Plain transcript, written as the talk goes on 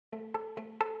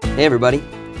Hey everybody,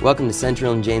 welcome to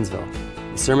Central in Janesville,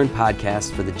 the sermon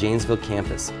podcast for the Janesville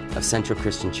campus of Central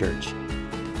Christian Church.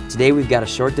 Today we've got a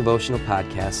short devotional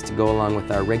podcast to go along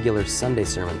with our regular Sunday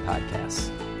sermon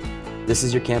podcasts. This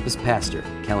is your campus pastor,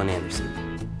 Kellen Anderson.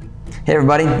 Hey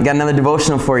everybody, got another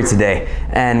devotional for you today,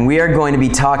 and we are going to be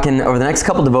talking over the next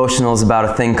couple devotionals about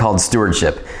a thing called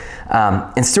stewardship.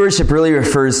 And stewardship really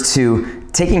refers to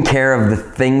taking care of the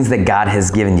things that God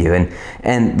has given you.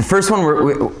 And the first one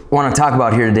we want to talk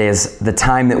about here today is the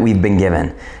time that we've been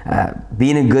given.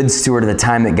 Being a good steward of the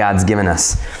time that God's given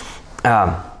us.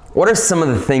 What are some of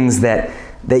the things that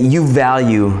you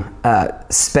value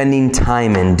spending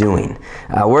time in doing?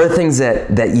 What are the things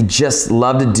that you just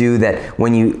love to do that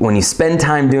when you spend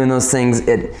time doing those things,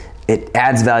 it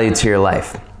adds value to your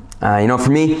life? For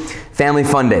me, family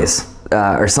fun days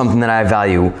are something that I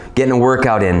value. Getting a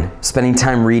workout in, spending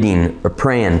time reading or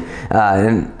praying.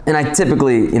 And I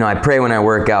typically, I pray when I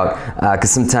work out because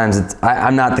sometimes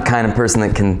I'm not the kind of person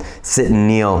that can sit and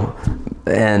kneel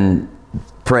and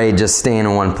pray just staying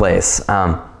in one place.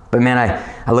 But man,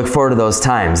 I look forward to those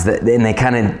times, and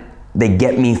they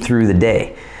get me through the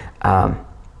day. But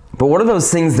what are those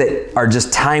things that are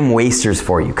just time wasters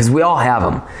for you? Because we all have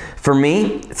them. For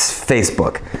me, it's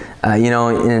Facebook.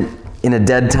 In a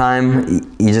dead time,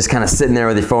 you're just kind of sitting there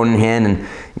with your phone in hand, and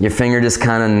your finger just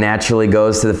kind of naturally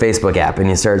goes to the Facebook app, and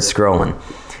you start scrolling.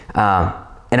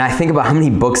 And I think about how many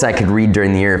books I could read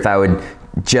during the year if I would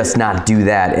just not do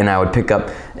that, and I would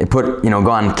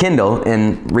go on Kindle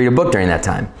and read a book during that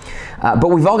time. But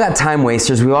we've all got time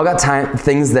wasters. We've all got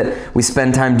things that we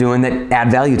spend time doing that add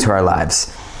value to our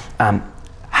lives.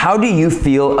 How do you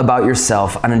feel about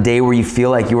yourself on a day where you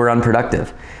feel like you were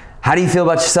unproductive? How do you feel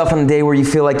about yourself on a day where you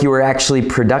feel like you were actually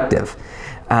productive?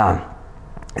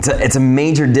 It's a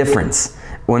major difference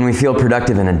when we feel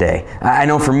productive in a day. I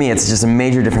know for me, it's just a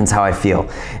major difference how I feel.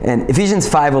 And Ephesians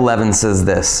 5:11 says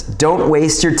this: "Don't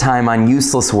waste your time on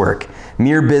useless work,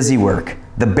 mere busy work,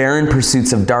 the barren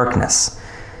pursuits of darkness.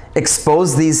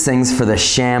 Expose these things for the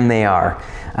sham they are."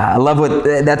 I love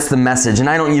that's the Message, and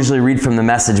I don't usually read from the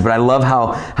Message, but I love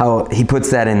how he puts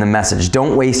that in the Message.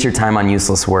 Don't waste your time on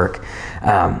useless work.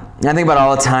 And I think about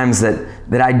all the times that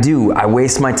I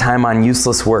waste my time on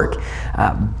useless work.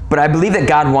 But I believe that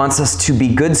God wants us to be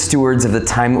good stewards of the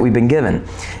time that we've been given.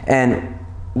 And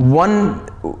one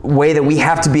way that we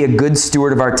have to be a good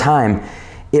steward of our time,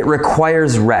 it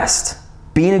requires rest.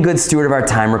 Being a good steward of our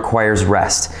time requires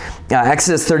rest.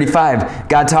 Exodus 35,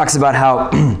 God talks about how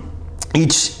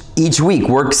each week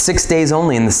work 6 days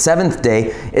only, and the seventh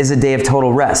day is a day of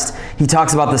total rest. He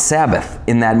talks about the Sabbath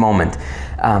in that moment.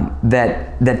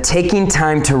 That taking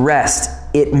time to rest,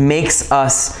 it makes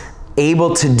us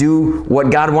able to do what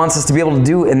God wants us to be able to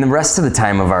do in the rest of the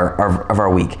time of our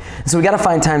week. So we got to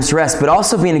find times to rest, but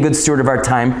also being a good steward of our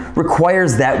time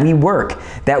requires that we work,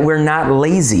 that we're not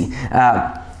lazy.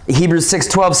 Hebrews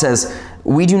 6:12 says,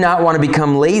 "We do not want to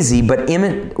become lazy, but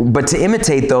to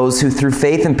imitate those who through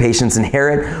faith and patience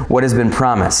inherit what has been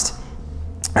promised."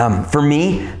 For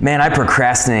me, man, I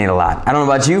procrastinate a lot. I don't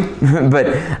know about you, but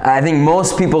I think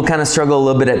most people kind of struggle a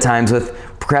little bit at times with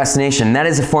procrastination. That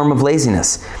is a form of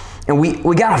laziness. And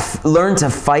we got to learn to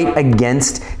fight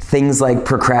against things like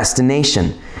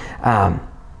procrastination.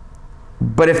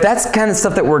 But if that's kind of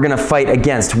stuff that we're going to fight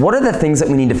against, what are the things that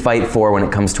we need to fight for when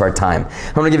it comes to our time?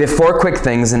 I'm going to give you 4 quick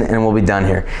things and we'll be done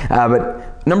here.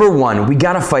 But number 1, we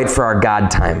got to fight for our God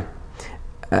time.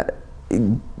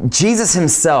 Jesus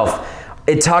himself,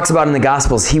 it talks about in the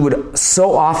Gospels, he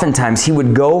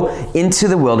would go into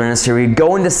the wilderness, or he'd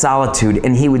go into solitude,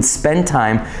 and he would spend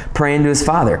time praying to his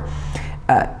Father.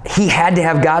 He had to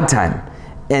have God time.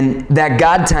 And that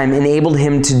God time enabled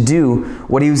him to do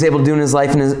what he was able to do in his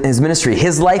life and his ministry.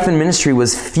 His life and ministry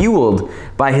was fueled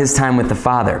by his time with the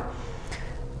Father.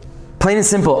 Plain and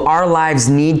simple, our lives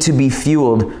need to be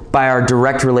fueled by our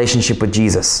direct relationship with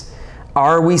Jesus.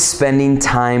 Are we spending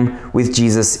time with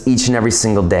Jesus each and every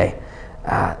single day?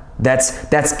 That's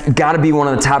got to be one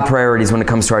of the top priorities when it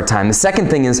comes to our time. The second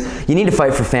thing is you need to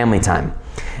fight for family time.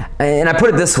 And I put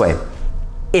it this way.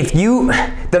 If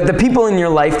the people in your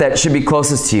life that should be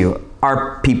closest to you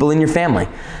are people in your family.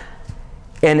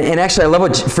 And actually, I love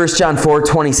what 1 John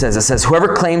 4:20 says. It says, "Whoever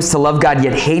claims to love God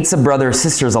yet hates a brother or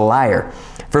sister is a liar.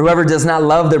 For whoever does not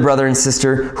love their brother and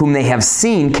sister whom they have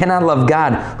seen cannot love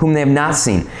God whom they have not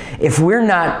seen." If we're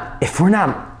not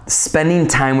spending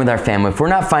time with our family, if we're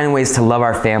not finding ways to love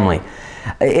our family,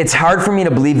 it's hard for me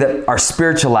to believe that our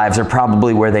spiritual lives are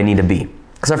probably where they need to be.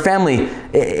 Because our family,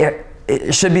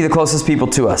 it should be the closest people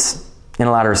to us in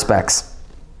a lot of respects.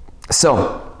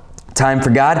 So, Time for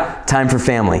God, time for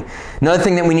family. Another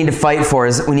thing that we need to fight for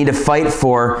is we need to fight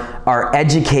for our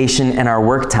education and our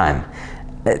work time.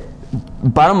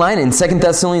 Bottom line, in 2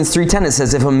 Thessalonians 3:10, it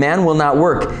says, if a man will not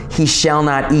work, he shall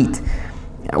not eat.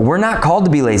 We're not called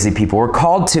to be lazy people. We're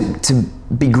called to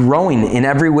be growing in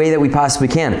every way that we possibly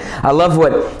can. I love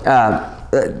what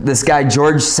this guy,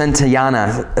 George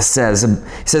Santayana, says.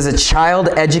 He says, a child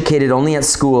educated only at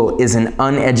school is an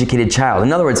uneducated child.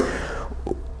 In other words,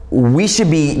 we should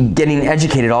be getting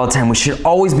educated all the time. We should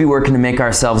always be working to make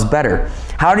ourselves better.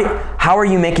 How are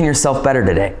you making yourself better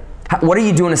today? What are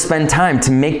you doing to spend time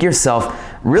to make yourself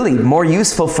really more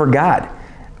useful for God?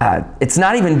 It's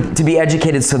not even to be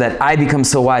educated so that I become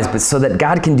so wise, but so that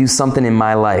God can do something in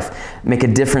my life, make a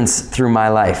difference through my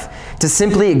life. To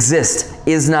simply exist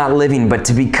is not living, but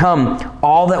to become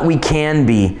all that we can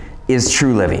be is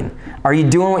true living. Are you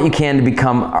doing what you can to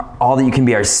become all that you can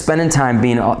be? Are you spending time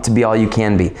to be all you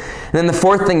can be? And then the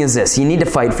fourth thing is this: you need to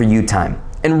fight for you time.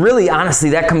 And really, honestly,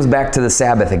 that comes back to the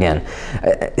Sabbath again.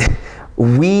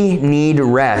 We need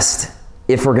rest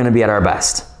if we're going to be at our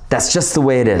best. That's just the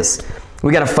way it is.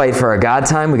 We got to fight for our God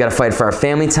time. We got to fight for our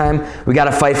family time. We got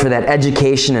to fight for that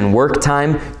education and work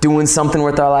time, doing something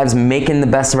with our lives, making the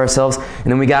best of ourselves. And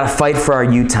then we got to fight for our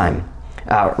you time.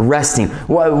 Resting.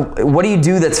 What do you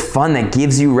do that's fun, that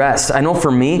gives you rest? I know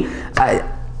for me,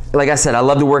 like I said, I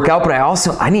love to work out, but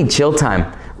I need chill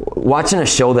time. Watching a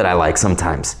show that I like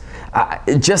sometimes.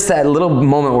 Just that little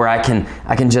moment where I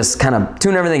can just kind of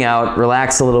tune everything out,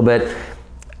 relax a little bit.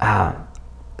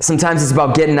 Sometimes it's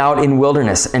about getting out in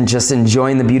wilderness and just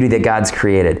enjoying the beauty that God's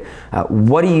created. How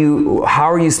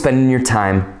are you spending your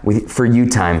time for you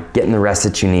time, getting the rest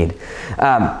that you need?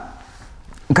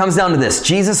 It comes down to this: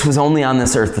 Jesus was only on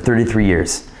this earth for 33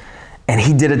 years, and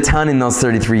he did a ton in those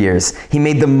 33 years. He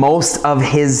made the most of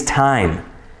his time.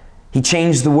 He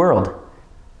changed the world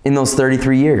in those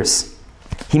 33 years.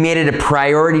 He made it a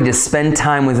priority to spend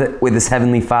time with his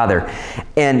Heavenly Father,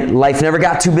 and life never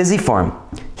got too busy for him.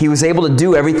 He was able to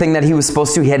do everything that he was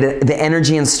supposed to. He had the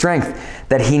energy and strength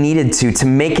that he needed to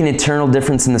make an eternal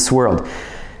difference in this world.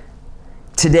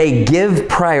 Today, give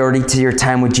priority to your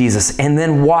time with Jesus, and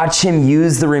then watch him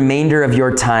use the remainder of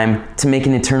your time to make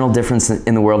an eternal difference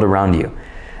in the world around you.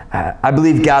 I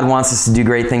believe God wants us to do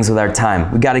great things with our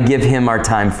time. We got to give him our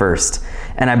time first.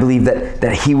 And I believe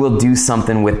that he will do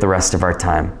something with the rest of our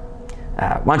time.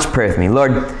 Why don't you pray with me?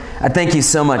 Lord, I thank you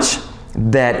so much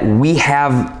that we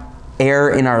have air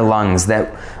in our lungs,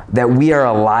 that we are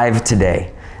alive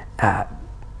today.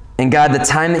 And God, the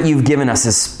time that you've given us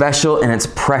is special and it's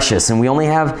precious, and we only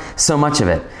have so much of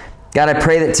it. God, I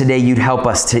pray that today you'd help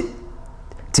us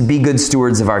to be good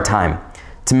stewards of our time,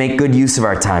 to make good use of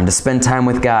our time, to spend time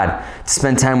with God, to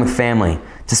spend time with family,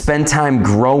 to spend time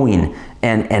growing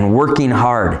and working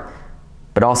hard,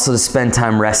 but also to spend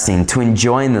time resting, to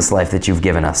enjoying this life that you've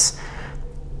given us.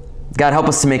 God, help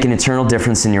us to make an eternal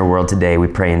difference in your world today, we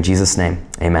pray in Jesus' name.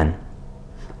 Amen.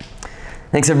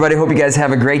 Thanks, everybody. Hope you guys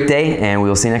have a great day, and we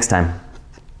will see you next time.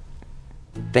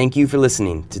 Thank you for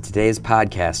listening to today's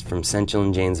podcast from Central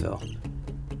in Janesville.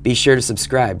 Be sure to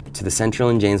subscribe to the Central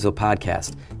in Janesville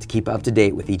podcast to keep up to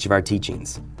date with each of our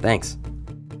teachings. Thanks.